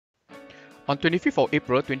On 25th of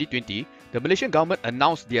April 2020, the Malaysian government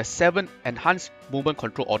announced their 7th Enhanced Movement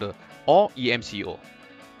Control Order, or EMCO.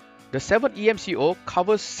 The 7th EMCO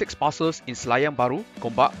covers 6 parcels in Selayang Baru,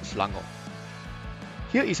 Gombak, Selangor.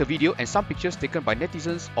 Here is a video and some pictures taken by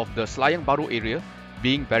netizens of the Selayang Baru area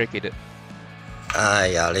being barricaded. 哎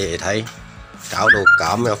呀，你嚟睇，搞到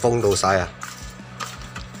咁又封到晒啊！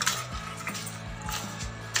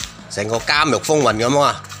成個監獄風雲咁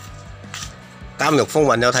啊！監獄風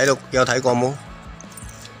雲有睇過冇？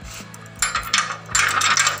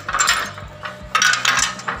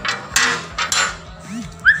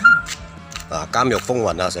嗱，監獄風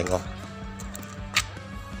雲啊，成個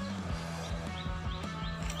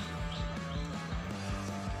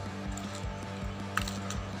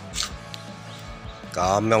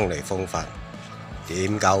咁樣嚟封法，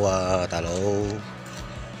點夠啊，大佬！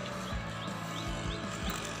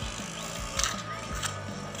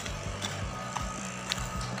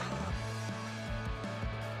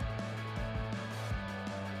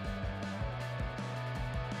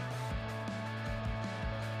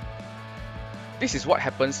 This is what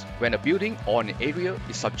happens when a building or an area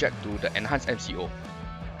is subject to the enhanced MCO.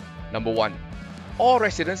 Number 1. All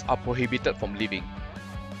residents are prohibited from leaving.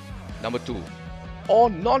 Number 2. All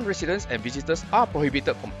non-residents and visitors are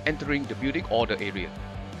prohibited from entering the building or the area.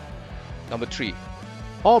 Number 3.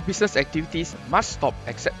 All business activities must stop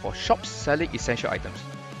except for shops selling essential items.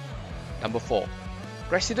 Number 4.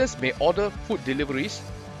 Residents may order food deliveries,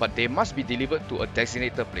 but they must be delivered to a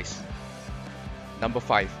designated place. Number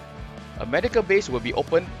 5. A medical base will be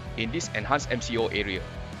opened in this enhanced MCO area.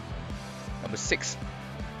 Number 6.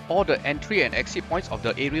 All the entry and exit points of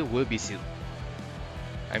the area will be sealed.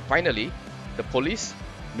 And finally, the police,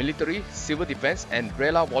 military, civil defense and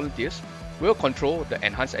RELA volunteers will control the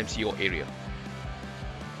enhanced MCO area.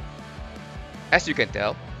 As you can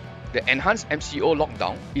tell, the enhanced MCO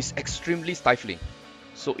lockdown is extremely stifling.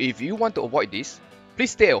 So if you want to avoid this,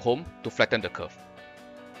 please stay at home to flatten the curve.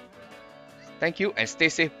 Thank you and stay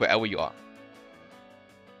safe wherever you are.